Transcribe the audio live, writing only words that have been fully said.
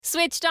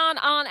Switched on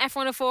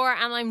F104,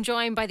 and I'm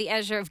joined by the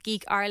editor of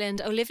Geek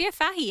Ireland, Olivia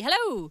Fahy.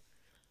 Hello.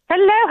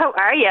 Hello, how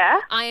are you?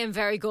 I am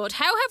very good.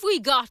 How have we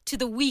got to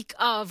the week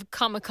of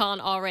Comic-Con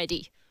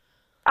already?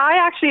 I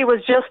actually was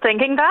just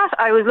thinking that.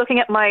 I was looking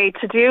at my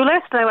to-do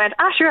list and I went,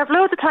 sure, I have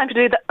loads of time to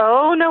do that.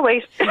 Oh, no,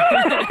 wait.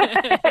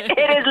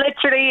 It is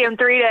literally in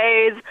 3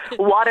 days.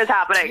 What is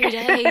happening? 3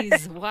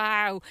 days.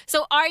 Wow.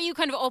 So are you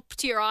kind of up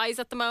to your eyes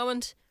at the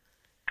moment?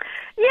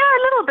 Yeah,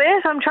 a little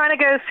bit. I'm trying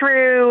to go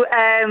through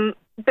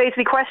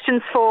basically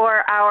questions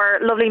for our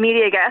lovely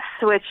media guests,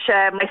 which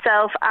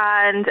myself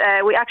and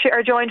we actually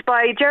are joined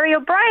by Jerry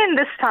O'Brien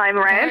this time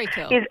around. Very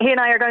cool. He and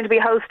I are going to be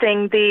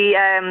hosting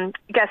the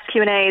guest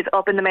Q&As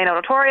up in the main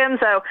auditorium,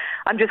 so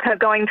I'm just kind of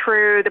going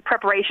through the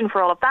preparation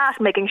for all of that,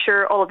 making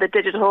sure all of the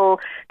digital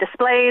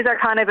displays are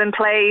kind of in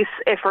place,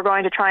 if we're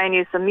going to try and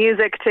use some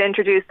music to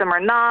introduce them or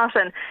not,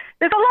 and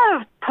there's a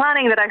lot of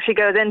planning that actually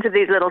goes into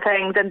these little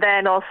things. And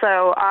then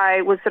also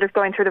I was sort of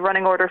going through the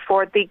running order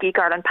for the Geek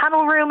Ireland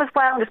panel room as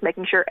well, just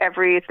making sure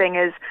everything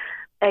is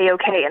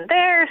A-okay in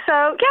there.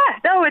 So yeah,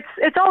 no,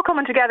 it's all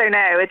coming together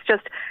now. It's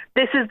just,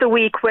 this is the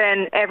week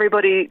when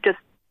everybody just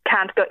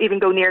can't even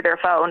go near their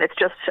phone.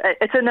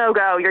 It's a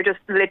no-go. You're just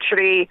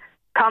literally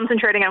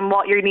concentrating on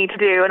what you need to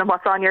do and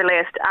what's on your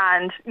list,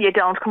 and you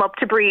don't come up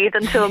to breathe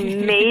until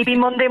maybe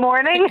Monday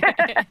morning.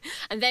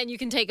 And then you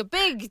can take a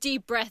big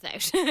deep breath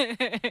out.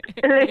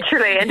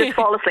 Literally, and just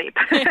fall asleep.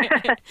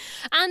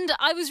 And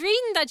I was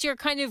reading that you're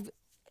kind of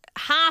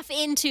half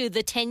into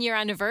the 10-year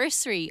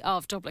anniversary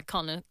of Dublin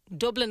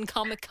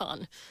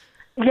Comic-Con.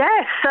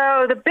 Yes,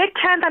 so the big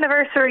 10th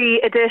anniversary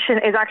edition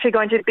is actually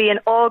going to be in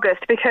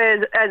August, because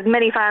as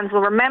many fans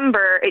will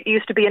remember, it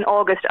used to be an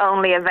August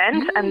only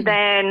event, and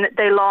then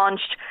they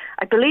launched,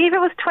 I believe it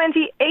was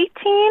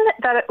 2018,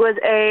 that it was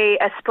a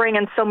spring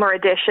and summer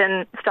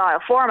edition style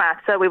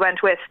format. So we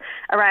went with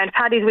around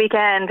Paddy's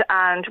weekend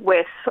and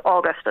with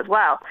August as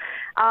well.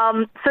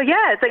 So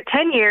yeah, it's like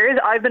 10 years.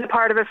 I've been a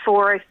part of it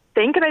for, I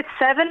think, about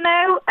 7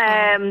 now.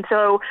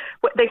 So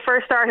they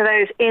first started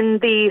out in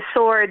the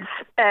Swords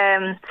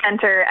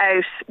Centre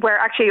out where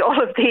actually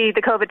all of the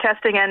COVID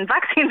testing and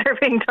vaccines are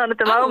being done at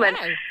the moment.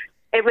 Wow.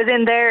 It was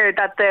in there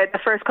that the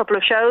first couple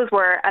of shows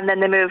were, and then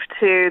they moved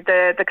to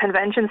the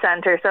convention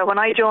centre. So when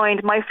I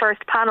joined, my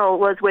first panel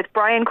was with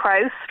Brian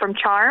Krause from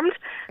Charmed.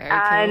 Very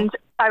and cool.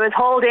 I was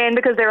hauled in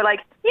because they were like,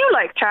 "You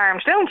like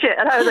Charmed, don't you?"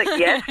 And I was like,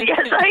 yes,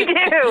 I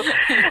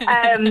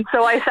do.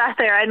 So I sat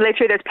there, and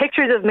literally there's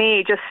pictures of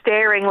me just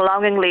staring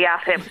longingly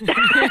at him.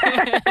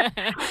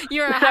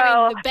 You're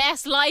having the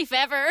best life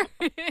ever.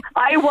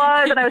 I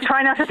was, and I was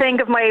trying not to think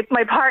of my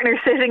partner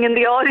sitting in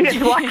the audience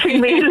watching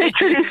me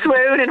literally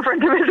swoon in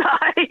front of his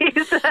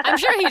eyes. I'm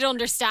sure he'd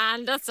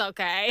understand. That's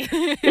okay.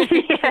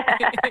 Yeah.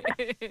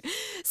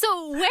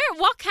 So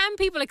what can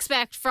people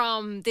expect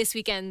from this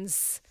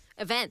weekend's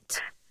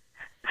event?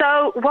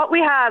 So what we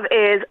have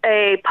is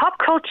a pop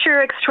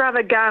culture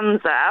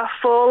extravaganza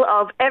full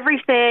of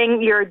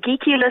everything your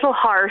geeky little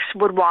heart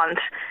would want.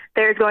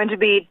 There's going to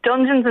be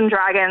Dungeons and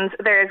Dragons.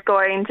 There's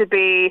going to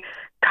be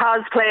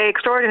cosplay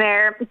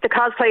extraordinaire. The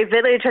cosplay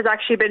village has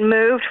actually been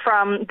moved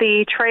from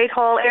the trade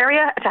hall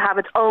area to have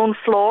its own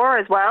floor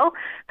as well.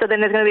 So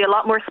then there's going to be a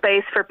lot more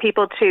space for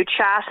people to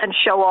chat and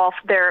show off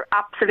their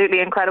absolutely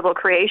incredible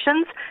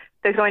creations.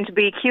 There's going to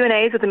be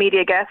Q&As with the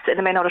media guests in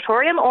the main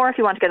auditorium, or if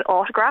you want to get an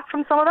autograph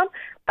from some of them,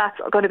 that's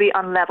going to be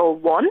on level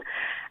 1.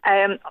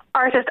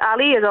 Artist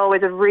Alley is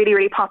always a really,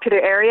 really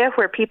popular area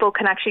where people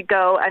can actually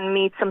go and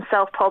meet some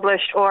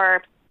self-published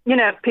or,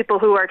 people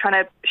who are trying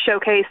to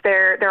showcase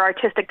their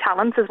artistic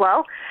talents as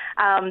well.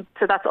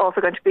 So that's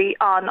also going to be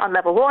on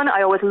level 1.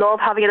 I always love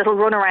having a little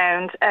run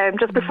around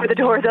just before the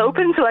doors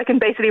open, so I can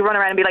basically run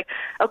around and be like,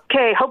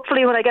 okay,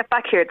 hopefully when I get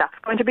back here, that's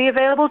going to be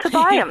available to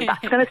buy, and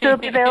that's going to still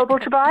be available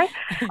to buy.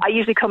 I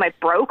usually come out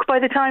broke by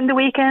the time the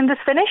weekend is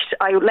finished.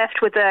 I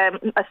left with a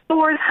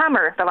Thor's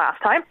hammer the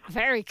last time.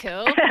 Very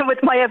cool. With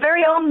my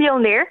very own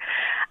Mjolnir.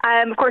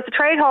 Of course, the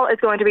trade hall is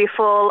going to be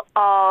full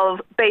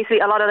of basically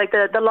a lot of like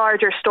the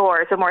larger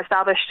stores, the more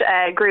established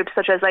groups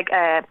such as like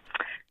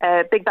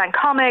Big Bang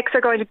Comics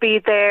are going to be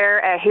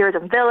there, Heroes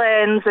and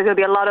Villains. There's going to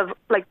be a lot of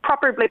like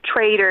proper like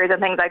traders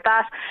and things like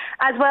that,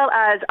 as well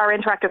as our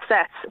interactive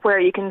sets where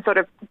you can sort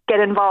of get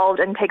involved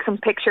and take some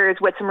pictures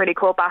with some really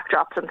cool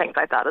backdrops and things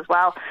like that as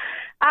well.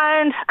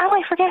 And am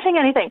I forgetting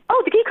anything?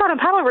 Oh, the Geek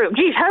Ireland panel room.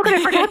 Geez, how could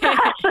I forget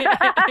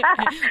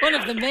that? One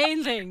of the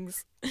main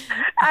things.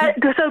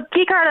 So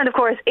Geek Ireland, of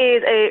course,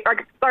 is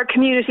our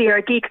community,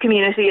 our geek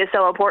community is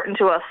so important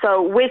to us.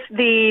 So with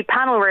the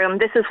panel room,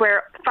 this is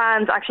where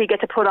fans actually get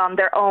to put on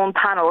their own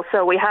panel.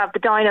 So we have the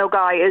Dino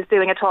Guy is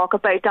doing a talk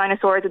about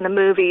dinosaurs in the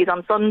movies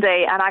on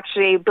Sunday, and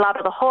actually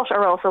Blabba the Hutt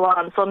are also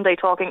on Sunday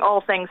talking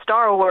all things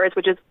Star Wars,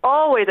 which is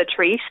always a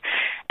treat.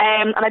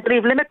 And I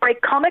believe Limit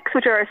Break Comics,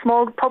 which are a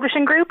small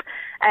publishing group,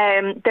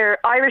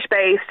 they're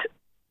Irish-based,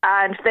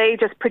 and they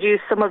just produce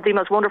some of the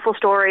most wonderful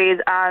stories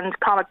and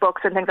comic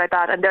books and things like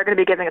that, and they're going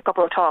to be giving a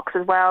couple of talks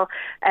as well.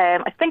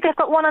 I think they've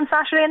got one on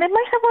Saturday, and they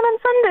might have one on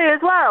Sunday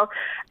as well.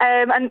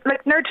 And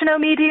like Nerd to Know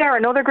Media are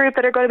another group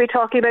that are going to be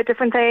talking about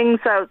different things.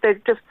 So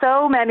there's just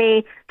so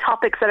many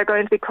topics that are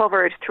going to be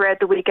covered throughout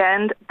the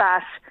weekend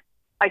that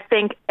I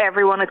think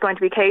everyone is going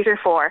to be catered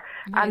for.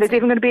 Amazing. And there's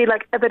even going to be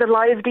like a bit of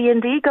live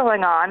D&D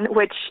going on,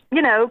 which,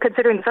 you know,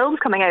 considering the film's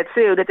coming out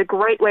soon, it's a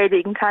great way that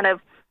you can kind of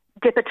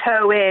dip a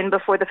toe in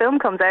before the film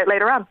comes out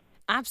later on.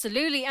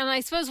 Absolutely. And I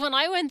suppose when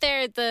I went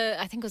there,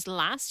 I think it was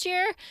last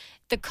year,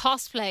 the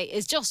cosplay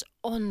is just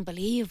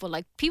unbelievable.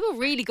 Like, people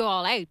really go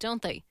all out,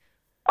 don't they?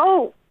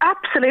 Oh,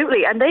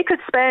 absolutely. And they could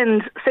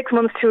spend 6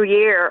 months to a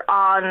year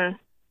on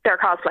their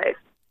cosplays.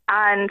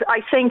 And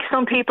I think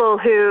some people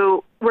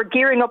who were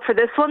gearing up for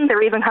this one,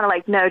 they're even kind of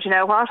like, no, do you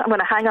know what? I'm going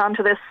to hang on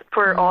to this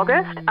for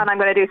August, and I'm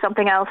going to do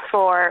something else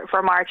for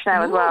March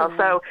now as well.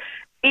 So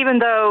even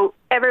though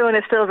everyone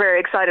is still very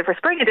excited for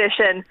Spring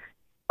Edition,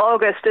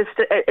 August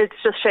it's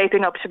just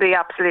shaping up to be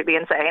absolutely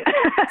insane.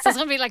 So it's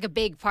going to be like a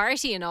big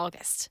party in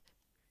August.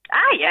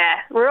 Ah,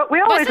 yeah.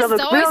 We always love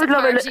it. We always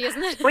love it,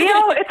 isn't it?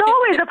 It's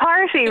always a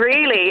party,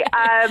 really.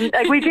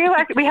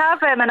 Like we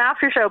have an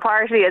after show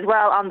party as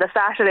well on the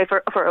Saturday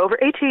for over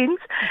 18s.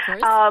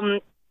 Of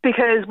course.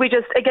 Because we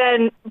just,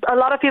 again, a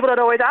lot of people had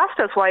always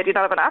asked us, why do you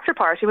not have an after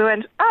party? We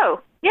went,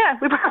 oh, yeah,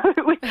 we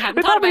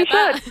probably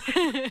should.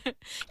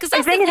 Because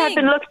I think it had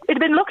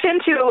been looked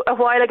into a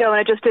while ago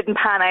and it just didn't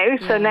pan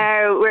out. Yeah. So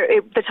now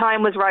the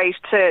time was right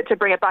to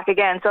bring it back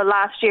again. So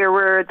last year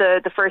were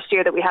the first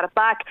year that we had it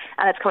back,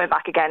 and it's coming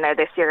back again now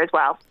this year as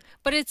well.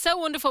 But it's so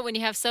wonderful when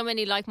you have so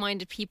many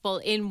like-minded people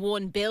in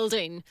one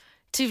building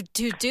to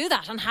do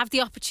that and have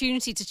the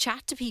opportunity to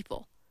chat to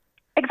people.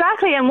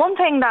 Exactly, and one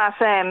thing that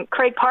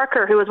Craig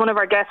Parker, who was one of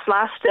our guests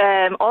last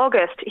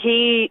August,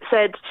 he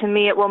said to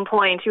me at one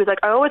point, he was like,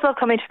 I always love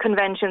coming to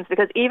conventions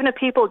because even if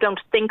people don't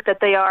think that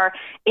they are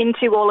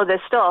into all of this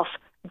stuff,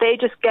 they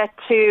just get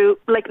to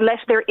like let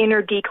their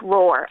inner geek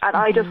roar. And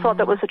I just thought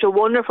that was such a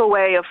wonderful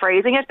way of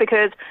phrasing it,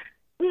 because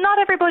not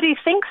everybody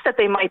thinks that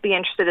they might be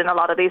interested in a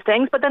lot of these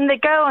things, but then they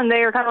go and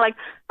they're kind of like,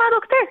 oh,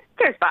 look,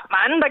 there's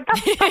Batman, like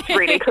that's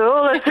really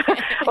cool.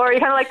 Or you're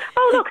kind of like,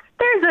 oh, look,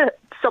 there's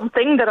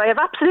something that I have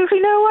absolutely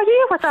no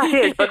idea what that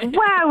is, but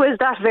wow, is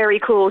that very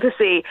cool to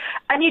see.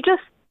 And you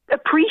just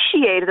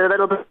appreciate it a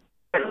little bit.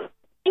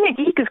 Being a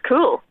geek is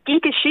cool.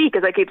 Geek is chic,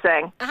 as I keep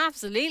saying.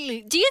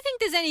 Absolutely. Do you think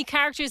there's any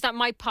characters that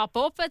might pop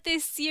up at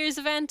this year's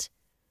event?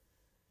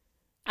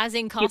 As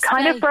in cosplay? You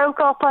kind of broke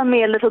up on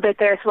me a little bit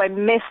there, so I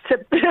missed a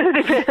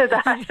bit of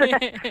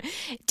that.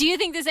 Do you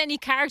think there's any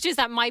characters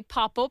that might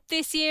pop up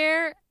this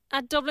year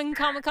at Dublin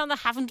Comic Con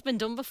that haven't been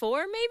done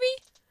before,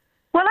 maybe?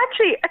 Well,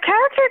 actually, a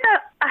character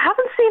that I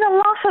haven't seen a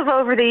lot of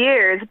over the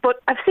years,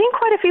 but I've seen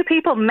quite a few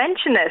people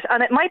mention it,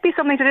 and it might be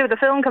something to do with the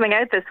film coming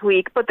out this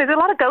week, but there's a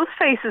lot of ghost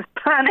faces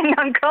planning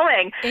on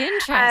coming.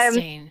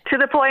 Interesting. To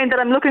the point that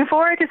I'm looking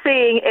forward to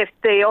seeing if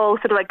they all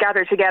sort of like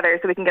gather together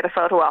so we can get a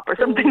photo op or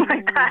something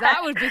like that.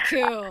 That would be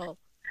cool.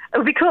 It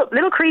would be cool. A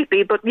little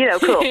creepy, but, you know,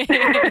 cool.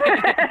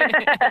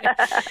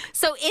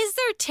 So is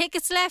there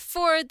tickets left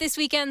for this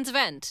weekend's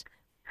event?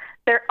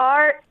 There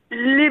are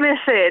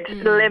limited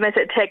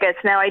tickets.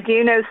 Now, I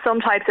do know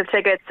some types of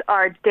tickets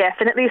are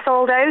definitely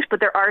sold out, but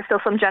there are still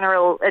some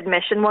general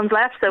admission ones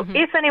left. So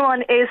if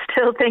anyone is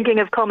still thinking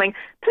of coming,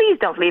 please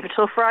don't leave it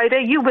till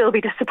Friday. You will be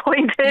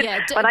disappointed.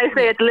 Yeah, when I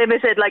say it's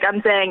limited, like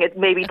I'm saying it's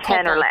maybe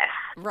 10 or less.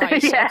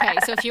 Right, yeah. Okay.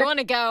 So if you want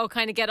to go,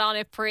 kind of get on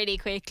it pretty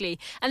quickly.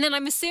 And then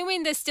I'm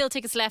assuming there's still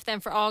tickets left then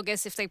for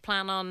August if they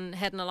plan on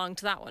heading along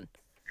to that one.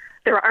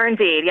 There are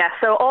indeed, yes.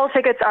 So all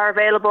tickets are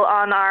available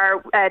on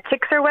our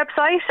Tixer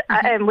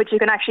website, which you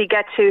can actually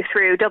get to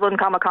through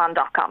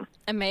DublinComicCon.com.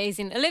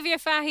 Amazing. Olivia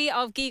Fahy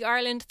of Geek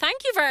Ireland,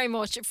 thank you very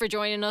much for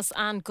joining us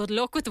and good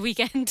luck with the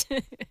weekend.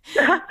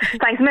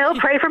 Thanks, Mill.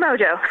 Pray for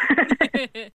Mojo.